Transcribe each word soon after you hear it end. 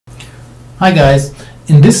Hi guys,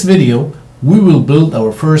 in this video we will build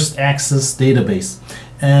our first Access database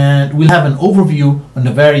and we'll have an overview on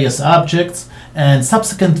the various objects, and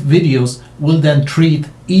subsequent videos will then treat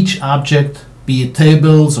each object, be it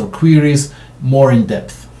tables or queries, more in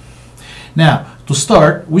depth. Now to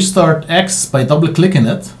start, we start Access by double clicking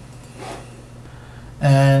it,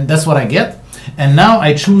 and that's what I get. And now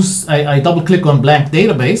I double click on blank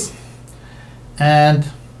database and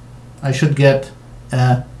I should get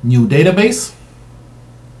a new database,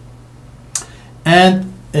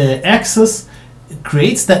 and Access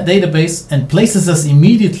creates that database and places us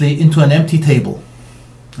immediately into an empty table.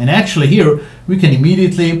 And actually here we can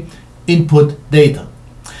immediately input data,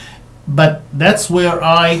 but that's where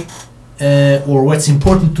or what's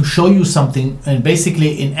important to show you something. And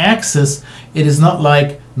basically in Access it is not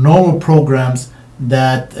like normal programs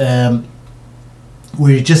that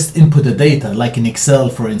where you just input the data, like in Excel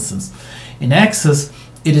for instance. In Access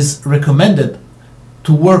it is recommended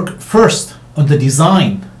to work first on the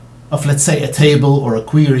design of, let's say, a table or a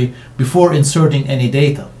query before inserting any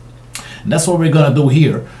data. And that's what we're going to do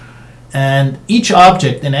here. And each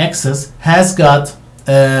object in Access has got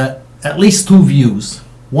at least two views.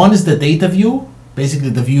 One is the data view,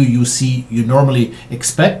 basically the view you normally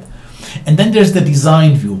expect. And then there's the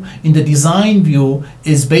design view. In the design view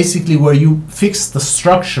is basically where you fix the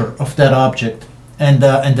structure of that object. And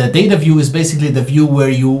the data view is basically the view where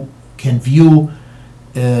you can view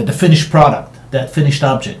the finished product, that finished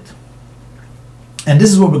object. And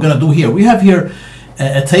this is what we're going to do here. We have here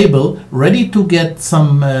a table ready to get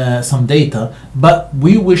some data, but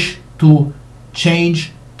we wish to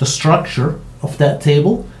change the structure of that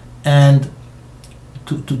table and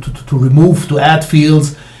to remove, to add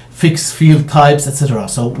fields, fix field types, etc.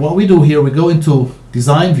 So what we do here, we go into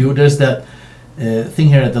design view. There's that thing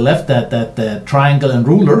here at the left, that triangle and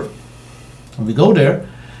ruler. And we go there,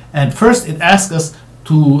 and first it asks us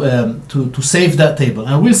to save that table,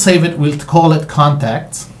 and we'll save it. We'll call it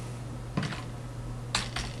contacts.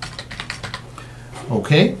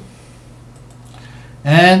 Okay,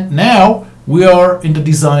 and now we are in the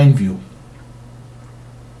design view.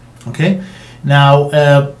 Okay, now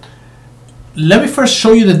let me first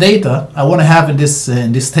show you the data I want to have in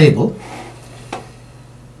this table.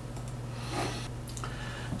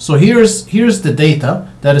 So here's the data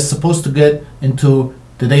that is supposed to get into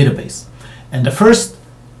the database, and the first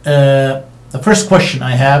question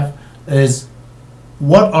I have is,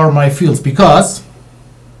 what are my fields? Because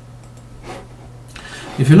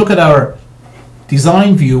if you look at our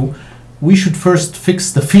design view, we should first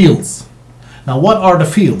fix the fields. Now what are the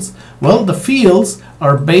fields? Well, the fields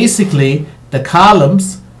are basically the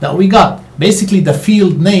columns that we got. Basically the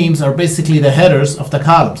field names are basically the headers of the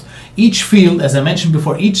columns. Each field, as I mentioned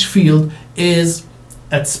before, each field is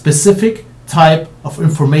a specific type of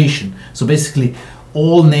information. So basically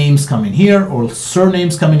all names come in here, all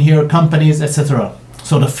surnames come in here, companies, etc.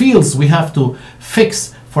 So the fields we have to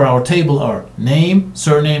fix for our table are name,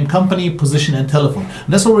 surname, company, position, and telephone.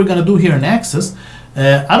 And that's what we're going to do here in Access.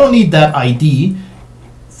 I don't need that ID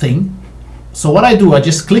thing. So what I do, I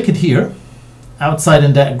just click it here outside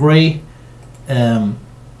in that gray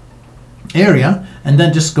area, and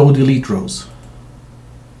then just go delete rows.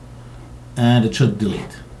 And it should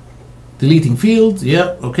delete. Deleting fields,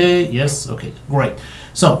 yeah, okay, yes, okay, great.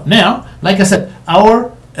 So now, like I said,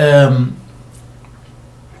 our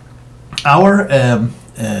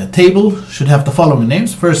table should have the following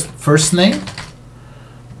names. First name.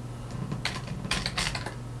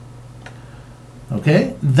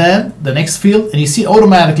 Okay, then the next field, and you see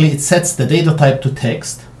automatically it sets the data type to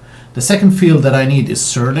text. The second field that I need is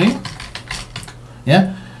surname.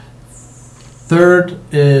 Yeah. Third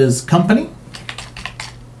is company.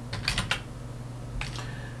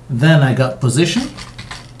 Then I got position.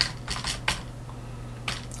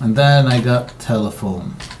 And then I got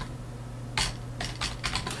telephone.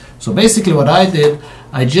 So basically what I did,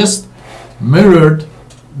 I just mirrored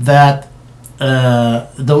that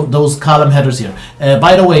those column headers here.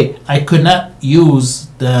 By the way, I could not use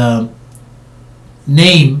the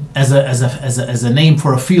name as a name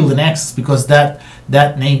for a field in Access, because that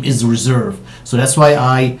name is reserved. So that's why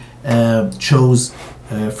I chose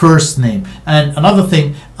first name. And another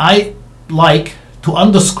thing, I like to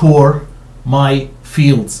underscore my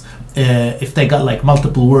fields if they got like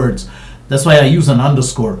multiple words. That's why I use an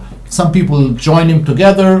underscore. Some people join them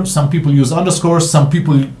together, some people use underscores, some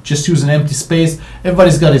people just use an empty space.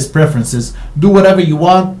 Everybody's got his preferences. Do whatever you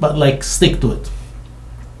want, but like stick to it.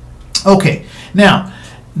 Okay, now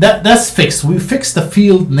that's fixed. We fixed the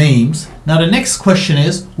field names. Now the next question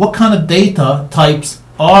is, what kind of data types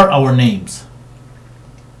are our names?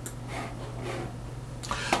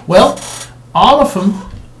 Well, all of them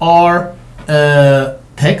are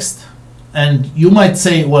text. And you might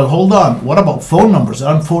say, well, hold on, what about phone numbers?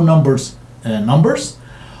 Aren't phone numbers numbers?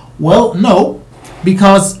 Well, no,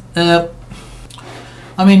 because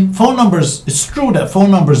I mean, phone numbers, it's true that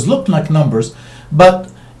phone numbers look like numbers, but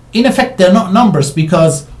in effect they're not numbers,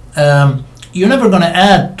 because you're never going to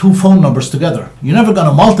add two phone numbers together. You're never going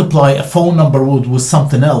to multiply a phone number with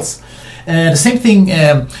something else. The same thing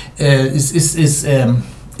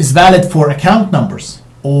is valid for account numbers,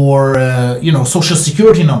 or social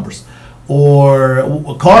security numbers,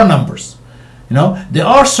 or car numbers. There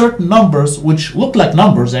are certain numbers which look like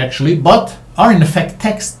numbers actually, but are in effect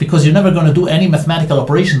text, because you're never going to do any mathematical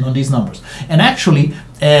operation on these numbers. And actually,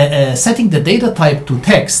 setting the data type to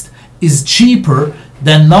text is cheaper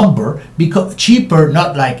than number, because cheaper,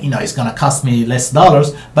 not like it's going to cost me less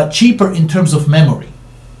dollars, but cheaper in terms of memory.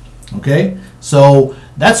 Okay, so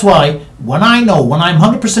that's why when I'm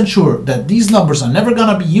 100% sure that these numbers are never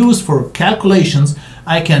going to be used for calculations,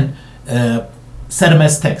 I can set them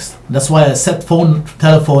as text. That's why I set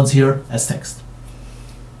telephones here as text.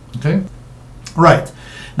 Okay, right.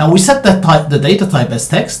 Now we set the data type as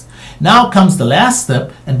text. Now comes the last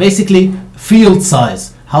step, and basically field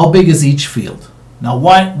size. How big is each field? Now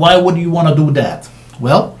why would you want to do that?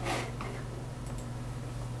 Well,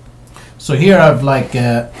 so here I have like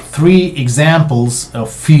 3 examples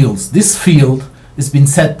of fields. This field has been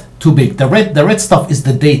set too big. The red stuff is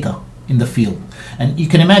the data in the field. And you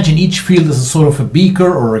can imagine each field is a sort of a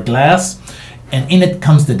beaker or a glass, and in it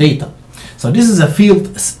comes the data. So this is a field,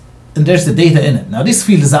 and there's the data in it. Now this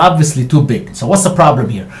field is obviously too big. So what's the problem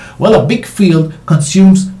here? Well, a big field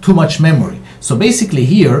consumes too much memory. So basically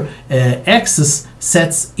here, Access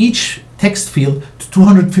sets each text field to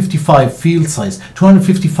 255 field size.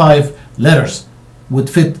 255 letters would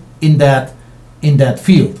fit in that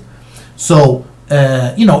field. So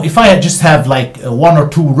if I just have like 1 or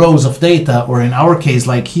 2 rows of data, or in our case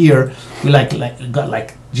like here we got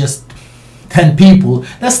like just 10 people,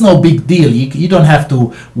 that's no big deal. You don't have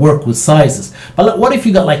to work with sizes. But what if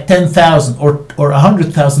you got like 10,000 or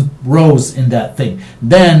 100,000 rows in that thing?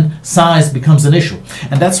 Then size becomes an issue.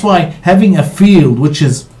 And that's why having a field which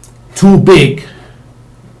is too big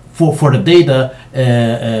for the data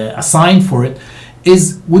assigned for it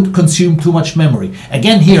would consume too much memory.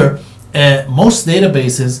 Again here, most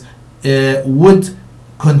databases would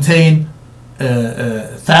contain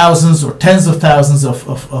thousands or tens of thousands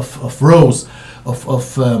of rows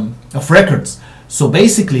of records. So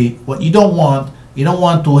basically, what you don't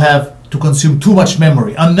want to have to consume too much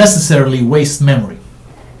memory, unnecessarily waste memory.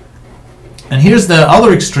 And here's the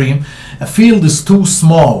other extreme: a field is too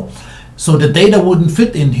small, so the data wouldn't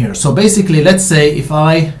fit in here. So basically, let's say if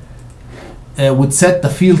I would set the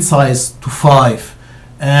field size to 5,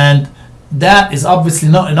 and that is obviously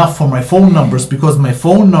not enough for my phone numbers, because my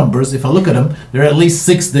phone numbers, if I look at them, they're at least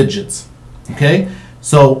 6 digits. Okay,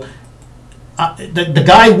 so the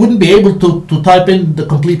guy wouldn't be able to type in the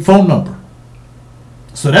complete phone number.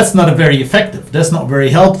 So that's not very effective. That's not very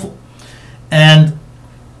helpful. And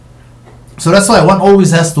so that's why one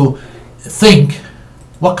always has to think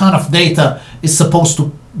what kind of data is supposed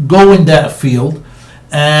to go in that field,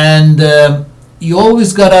 and you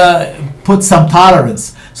always gotta put some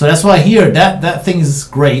tolerance. So that's why here that thing is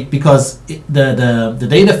great, because the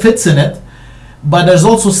data fits in it, but there's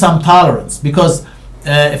also some tolerance, because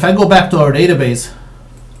if I go back to our database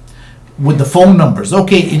with the phone numbers,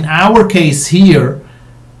 okay, in our case here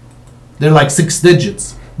they're like 6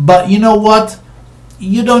 digits, but you know what,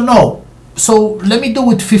 you don't know, so let me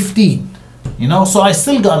do it 15, so I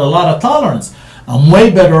still got a lot of tolerance. I'm way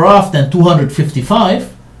better off than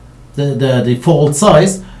 255, the default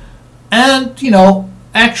size. And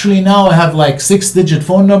actually now I have like 6-digit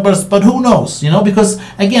phone numbers, but who knows, because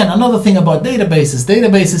again, another thing about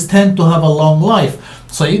databases tend to have a long life,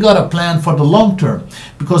 so you got to plan for the long term.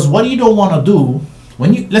 Because what you don't want to do,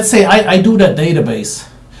 let's say I do that database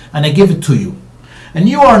and I give it to you, and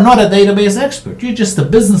you are not a database expert, you're just a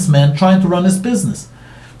businessman trying to run his business.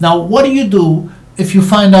 Now what do you do if you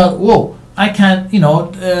find out, whoa, I can't,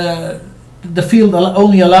 the field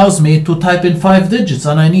only allows me to type in 5 digits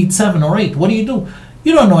and I need 7 or 8. What do?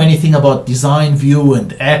 You don't know anything about design view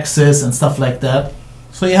and access and stuff like that.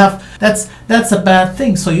 So that's a bad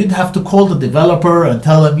thing. So you'd have to call the developer and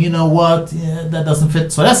tell him, that doesn't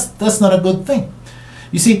fit. So that's not a good thing.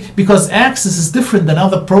 You see, because Access is different than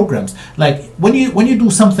other programs. Like when you do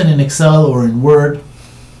something in Excel or in Word,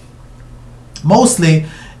 mostly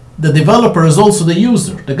the developer is also the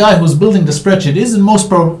user. The guy who's building the spreadsheet is most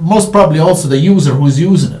probably also the user who's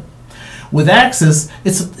using it. With Access,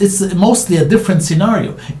 it's mostly a different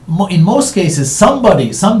scenario. In most cases, some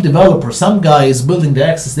developer, some guy is building the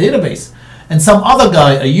Access database, and some other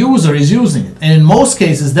guy, a user, is using it. And in most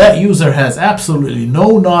cases, that user has absolutely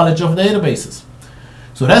no knowledge of databases.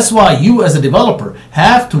 So that's why you as a developer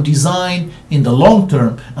have to design in the long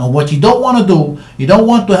term. And what you don't want to do, you don't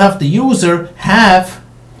want to have the user have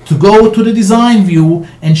to go to the design view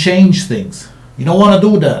and change things. You don't want to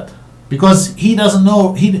do that because he doesn't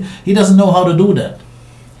know how to do that.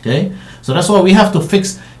 Okay? So that's why we have to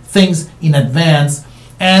fix things in advance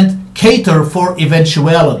and cater for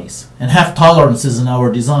eventualities and have tolerances in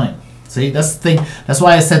our design. See, that's the thing. That's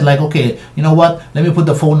why I said, like, okay, you know what? Let me put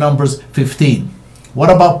the phone numbers 15. What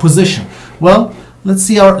about position? Well, let's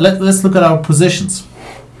look at our positions.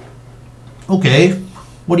 Okay,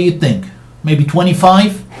 what do you think? Maybe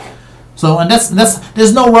 25? So, and that's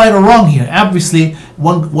there's no right or wrong here. Obviously,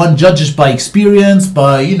 one judges by experience,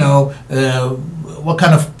 by what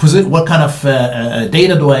kind of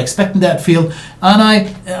data do I expect in that field, and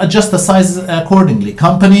I adjust the sizes accordingly.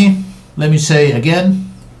 Company, let me say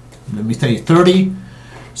 30.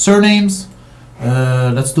 Surnames,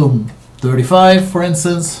 let's do 35 for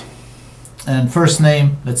instance, and first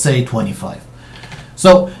name, let's say 25.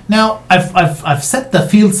 So now I've set the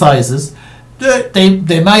field sizes.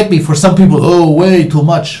 They might be for some people way too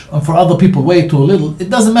much, and for other people way too little.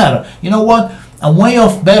 It doesn't matter. You know what? I'm way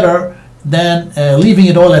off better than leaving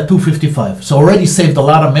it all at 255. So already saved a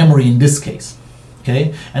lot of memory in this case.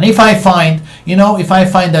 Okay, and if I find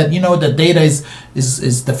that the data is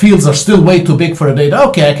the fields are still way too big for the data,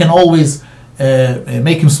 okay, I can always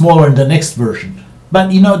make him smaller in the next version.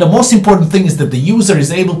 But the most important thing is that the user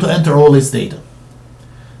is able to enter all his data.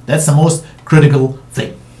 That's the most critical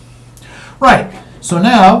thing. Right. So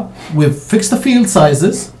now we've fixed the field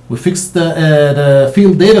sizes. We fixed the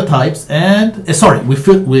field data types, and let me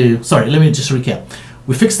just recap.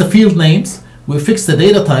 We fixed the field names, we fixed the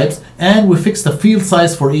data types, and we fixed the field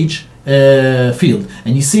size for each field.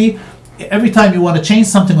 And you see, every time you want to change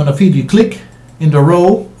something on a field, you click in the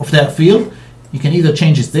row of that field. You can either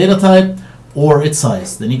change its data type or its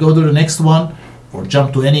size. Then you go to the next one or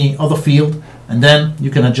jump to any other field, and then you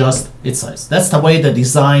can adjust its size. That's the way the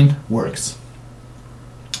design works.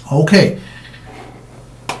 Okay.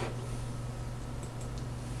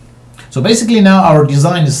 So basically now our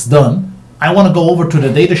design is done. I want to go over to the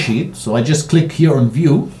data sheet, so I just click here on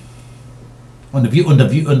view. On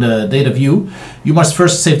the data view, you must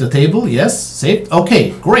first save the table. Yes, saved.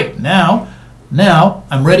 Okay, great. Now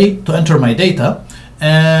I'm ready to enter my data,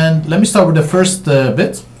 and let me start with the first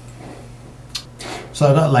bit. So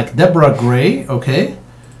I got like Deborah Gray. Okay,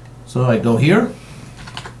 so I go here,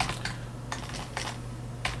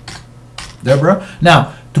 Deborah.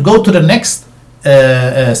 Now to go to the next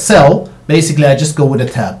cell, basically I just go with a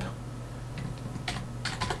tab.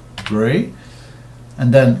 Gray,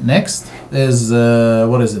 and then next is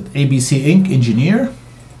what is it? ABC Inc. Engineer.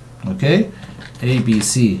 Okay,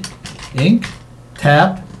 ABC Inc.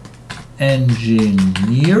 Tab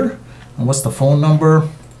Engineer. And what's the phone number?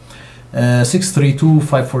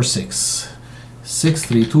 632-546.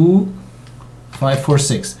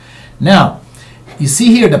 632-546. Now you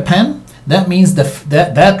see here the pen. That means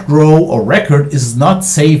that row or record is not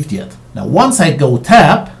saved yet. Now once I go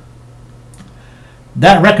tab,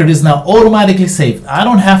 that record is now automatically saved. I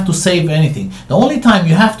don't have to save anything. The only time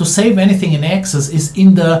you have to save anything in Access is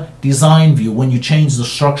in the design view when you change the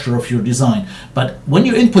structure of your design. But when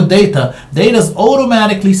you input data, data is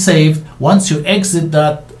automatically saved once you exit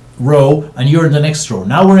that row and you're in the next row.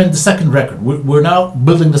 Now we're in the second record. We're now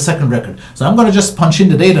building the second record. So I'm going to just punch in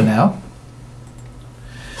the data now.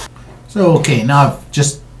 So okay, now I've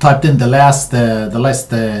just typed in the last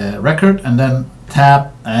record, and then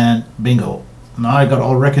tab, and bingo. Now I got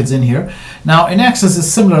all records in here. Now in Access it's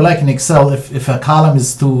similar like in Excel. If a column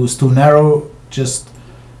is too narrow,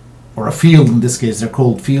 or a field in this case, they're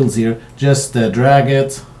called fields here, just drag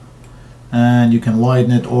it and you can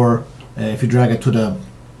widen it, or if you drag it to the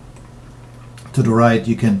right,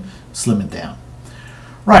 you can slim it down.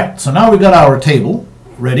 Right, so now we got our table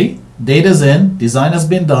ready, data's in, design has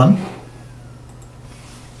been done.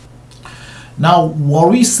 Now what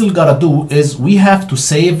we still gotta do is we have to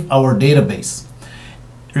save our database.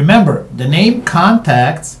 Remember, the name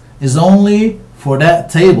contacts is only for that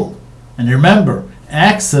table, and remember,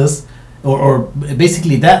 Access or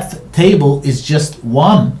basically that table is just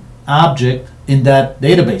one object in that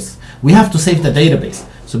database. We have to save the database.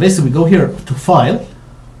 So basically we go here to File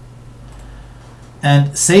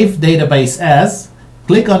and Save Database As,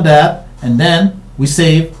 click on that, and then we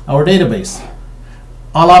save our database.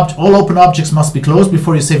 All open objects must be closed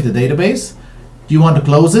before you save the database. Do you want to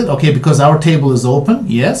close it? Okay, because our table is open.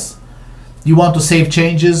 Yes. Do you want to save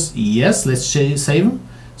changes? Yes. Let's save them.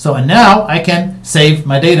 So, and now I can save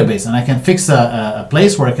my database, and I can fix a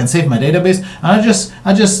place where I can save my database. And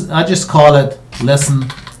I just call it lesson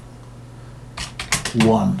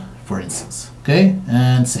 1, for instance. Okay,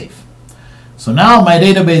 and save. So now my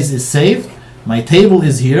database is saved. My table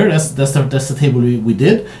is here. That's the table we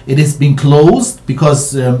did. It is being closed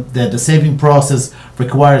because the saving process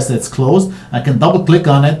requires that it's closed. I can double click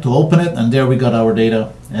on it to open it, and there we got our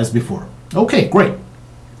data as before. Okay, great.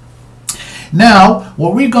 Now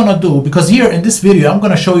what we're gonna do, because here in this video I'm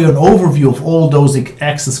gonna show you an overview of all those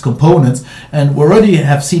Access components, and we already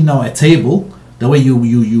have seen now a table, the way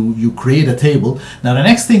you create a table. Now the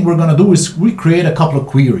next thing we're gonna do is we create a couple of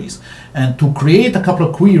queries, and to create a couple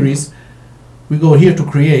of queries we go here to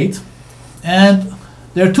create, and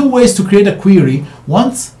there are 2 ways to create a query.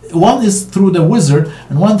 One is through the wizard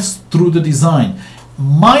and one's through the design.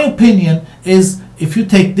 My opinion is if you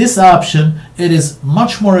take this option, it is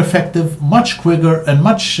much more effective, much quicker, and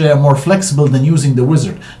much more flexible than using the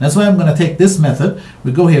wizard. That's why I'm going to take this method.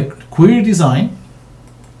 We go here, query design,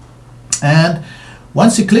 and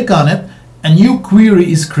once you click on it, a new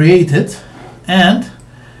query is created, and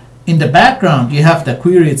in the background you have the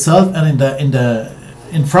query itself, and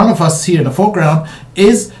in front of us here in the foreground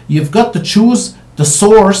is you've got to choose the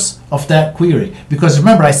source of that query, because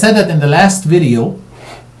remember I said that in the last video.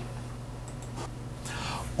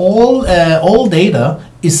 All data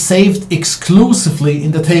is saved exclusively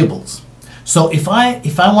in the tables. So if I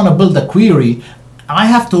want to build a query, I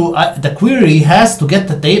have to the query has to get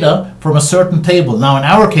the data from a certain table. Now in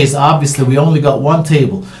our case, obviously we only got one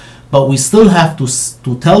table, but we still have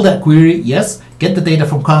to tell that query, yes, get the data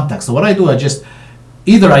from contacts. So what I do, I just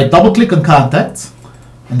either I double click on contacts,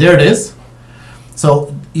 and there it is.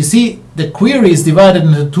 So you see the query is divided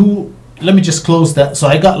into 2. Let me just close that. So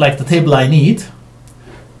I got like the table I need.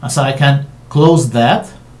 So I can close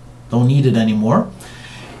that, don't need it anymore.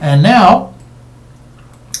 And now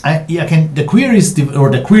the queries or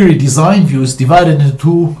the query design view is divided into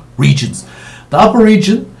 2 regions. The upper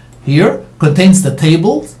region here contains the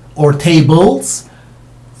tables or tables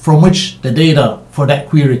from which the data for that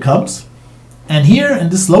query comes. And here in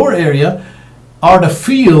this lower area are the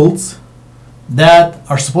fields that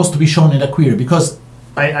are supposed to be shown in the query, because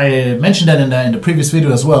I mentioned that in the previous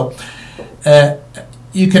video as well.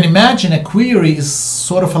 You can imagine a query is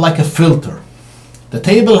sort of like a filter. The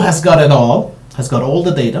table has got it all, has got all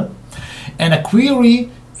the data, and a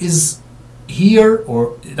query is here,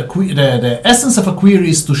 or the essence of a query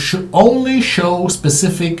is to only show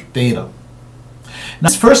specific data. Now,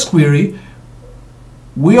 this first query,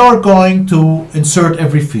 we are going to insert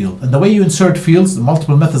every field. And the way you insert fields, the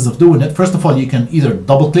multiple methods of doing it, first of all, you can either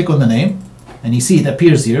double click on the name, and you see it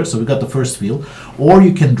appears here, so we got the first field, or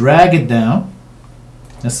you can drag it down.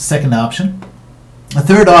 That's the second option. The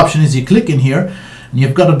third option is you click in here and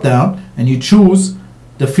you've got it down and you choose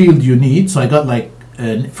the field you need. So I got like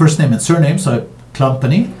first name and surname, so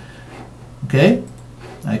company. Okay,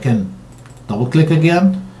 I can double click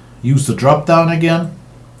again, use the drop down again,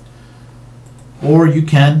 or you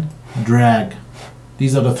can drag.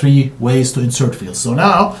 These are the 3 ways to insert fields. So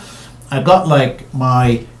now I got like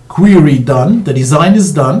my query done, the design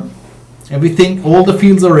is done, everything, all the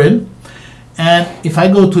fields are in. And if I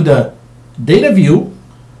go to the data view,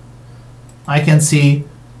 I can see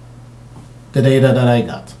the data that I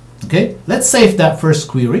got. Okay, let's save that first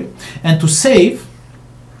query. And to save,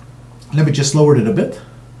 let me just lower it a bit.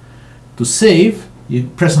 To save, you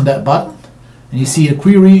press on that button and you see a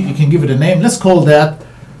query. You can give it a name. Let's call that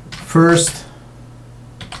first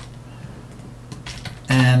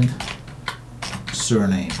and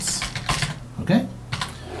surnames. Okay,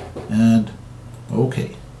 and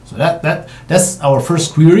okay. So that's our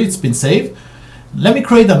first query. It's been saved. Let me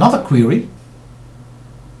create another query.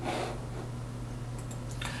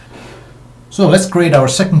 So let's create our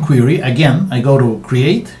second query. Again, I go to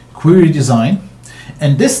create, query design,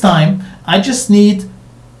 and this time I just need,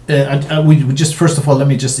 first of all, let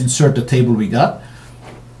me just insert the table we got.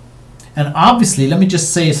 And obviously, let me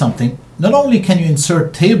just say something. Not only can you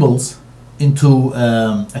insert tables into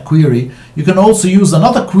a query, you can also use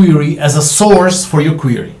another query as a source for your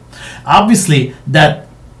query. Obviously, that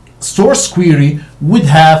source query would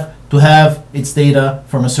have to have its data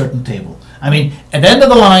from a certain table. I mean, at the end of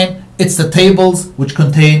the line, it's the tables which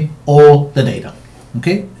contain all the data.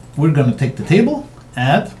 Okay, we're going to take the table,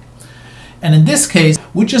 add, and in this case,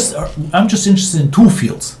 I'm just interested in 2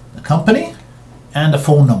 fields: the company and the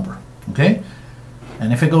phone number. Okay,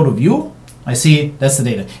 and if I go to view, I see that's the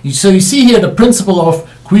data. So you see here the principle of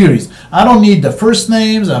queries. I don't need the first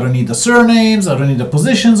names, I don't need the surnames, I don't need the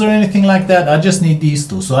positions or anything like that. I just need these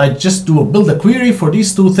two. So I just build a query for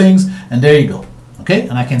these two things, and there you go. Okay,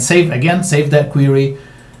 and I can save that query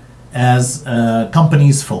as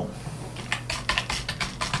company's phone.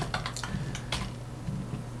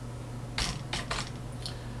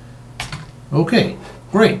 Okay,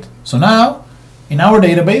 great. So now in our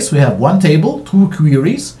database we have one table, two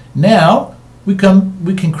queries. Now we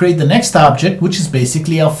can create the next object, which is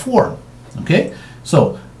basically a form. Okay,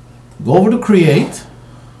 so go over to create,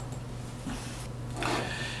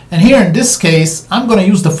 and here in this case I'm going to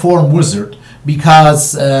use the form wizard because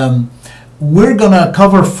we're going to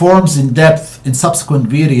cover forms in depth in subsequent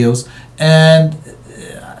videos, and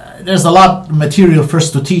there's a lot of material for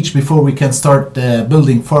us to teach before we can start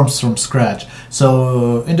building forms from scratch.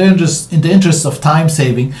 So in the interest of time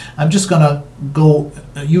saving, I'm just gonna go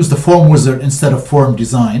use the form wizard instead of form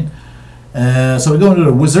design. So we go into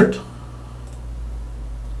the wizard,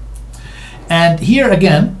 and here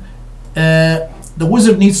again the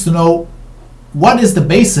wizard needs to know what is the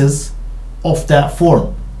basis of that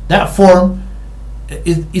form. That form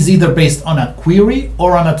is either based on a query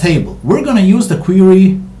or on a table. We're gonna use the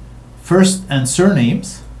query first and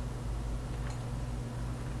surnames,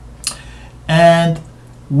 and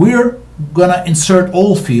we're gonna insert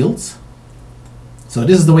all fields. So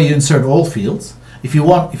this is the way you insert all fields. If you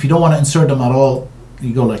don't want to insert them at all,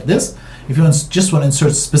 you go like this. If you just want to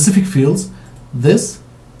insert specific fields, this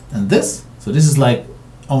and this. So this is like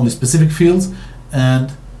only specific fields,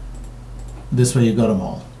 and this way you got them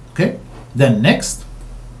all. Okay, then next.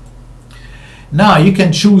 Now you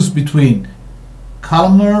can choose between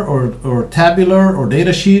columnar or tabular or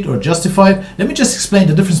datasheet or justified. Let me just explain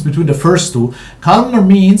the difference between the first two. Columnar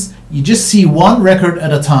means you just see one record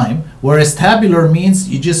at a time, whereas tabular means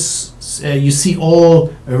you just you see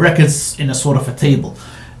all records in a sort of a table.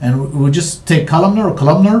 And we'll just take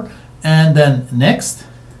columnar and then next,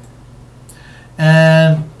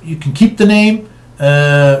 and you can keep the name.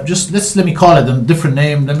 Just let me call it a different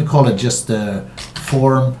name. Let me call it just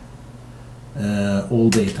form all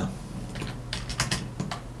data.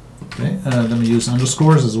 Okay, let me use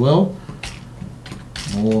underscores as well.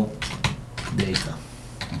 All data.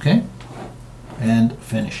 Okay, and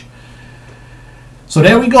finish. So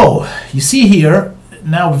there we go. You see here,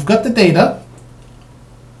 now we've got the data.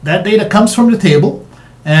 That data comes from the table,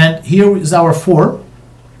 and here is our form.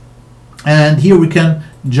 And here we can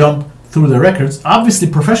jump through the records. Obviously,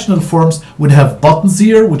 professional forms would have buttons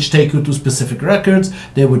here which take you to specific records.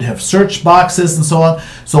 They would have search boxes and so on.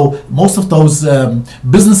 So most of those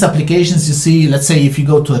business applications you see, let's say if you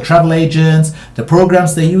go to a travel agent, the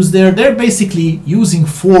programs they use there, they're basically using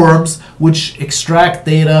forms which extract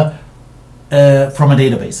data from a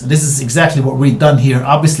database. And this is exactly what we've done here.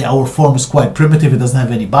 Obviously our form is quite primitive. It doesn't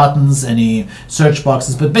have any buttons, any search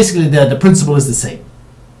boxes, but basically the principle is the same.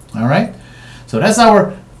 All right, so that's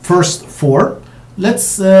our first form.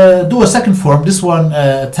 Let's do a second form. This one,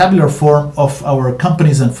 a tabular form of our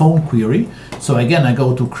companies and phone query. So again, I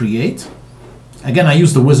go to create. Again, I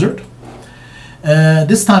use the wizard.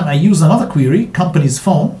 This time I use another query, companies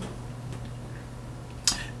phone.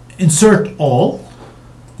 Insert all.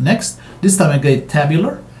 Next. This time I get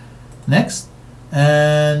tabular. Next.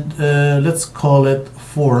 And let's call it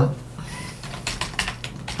form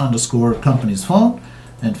underscore companies phone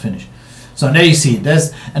and finish. So there you see, that's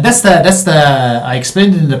the I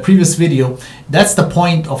explained it in the previous video. That's the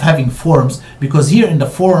point of having forms, because here in the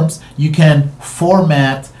forms you can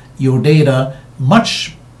format your data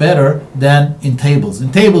much better than in tables.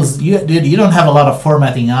 In tables you don't have a lot of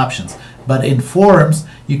formatting options, but in forms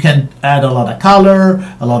you can add a lot of color,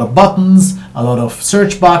 a lot of buttons, a lot of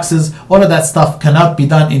search boxes. All of that stuff cannot be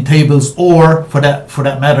done in tables, or for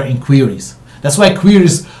that matter in queries. That's why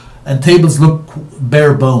queries and tables look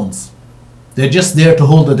bare bones. They're just there to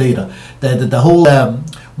hold the data. The whole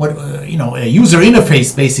user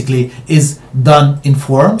interface basically is done in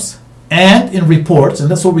forms and in reports,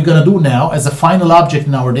 and that's what we're going to do now as a final object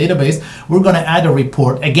in our database. We're going to add a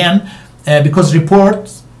report again, because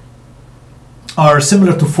reports are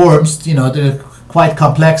similar to forms. You know, they're quite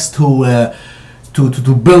complex to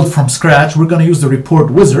build from scratch. We're going to use the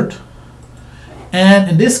report wizard, and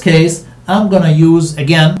in this case, I'm going to use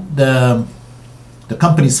again the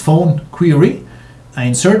company's phone query. I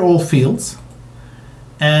insert all fields,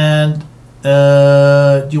 and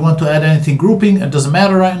do you want to add anything grouping? It doesn't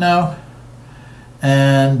matter right now.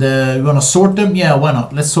 And you want to sort them? Yeah, why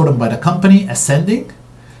not? Let's sort them by the company, ascending.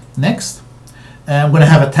 Next. And I'm going to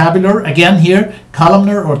have a tabular again here.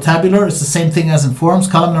 Columnar or tabular, it's the same thing as in forms.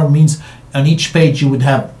 Columnar means on each page you would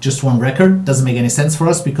have just one record. Doesn't make any sense for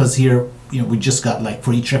us because here we just got like,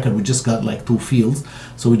 for each record, we just got like 2 fields.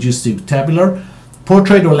 So we just do tabular,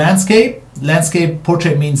 portrait or landscape. Landscape,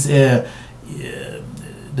 portrait means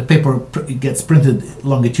the paper gets printed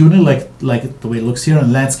longitudinally, like the way it looks here,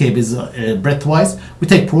 and landscape is breadthwise. We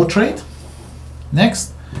take portrait,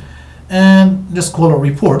 next, and just call a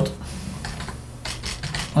report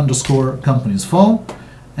underscore company's phone,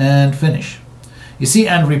 and finish. You see,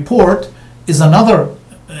 and report is another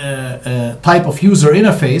type of user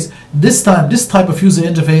interface. This time, this type of user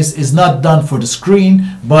interface is not done for the screen,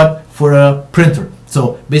 but for a printer.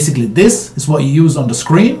 So basically, this is what you use on the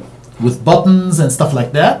screen with buttons and stuff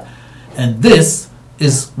like that, and this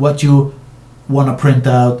is what you want to print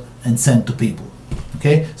out and send to people.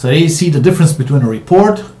 Okay, so there you see the difference between a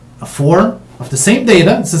report, a form of the same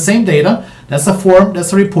data. It's the same data. That's a form.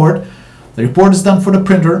 That's a report. The report is done for the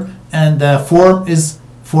printer, and the form is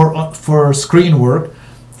for screen work.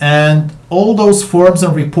 And all those forms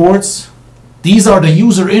and reports, these are the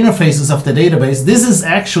user interfaces of the database. This is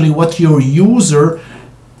actually what your user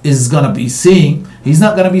is going to be seeing. He's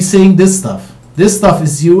not going to be seeing this stuff. This stuff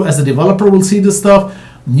is you as a developer will see this stuff.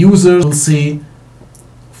 Users will see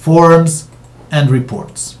forms and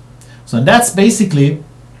reports. So that's basically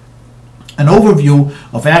an overview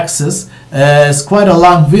of Access. It's quite a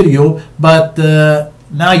long video, but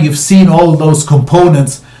now you've seen all those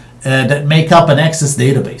components that make up an Access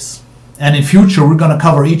database. And in future, we're going to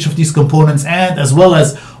cover each of these components, and as well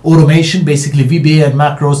as automation, basically VBA and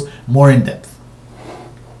macros, more in depth.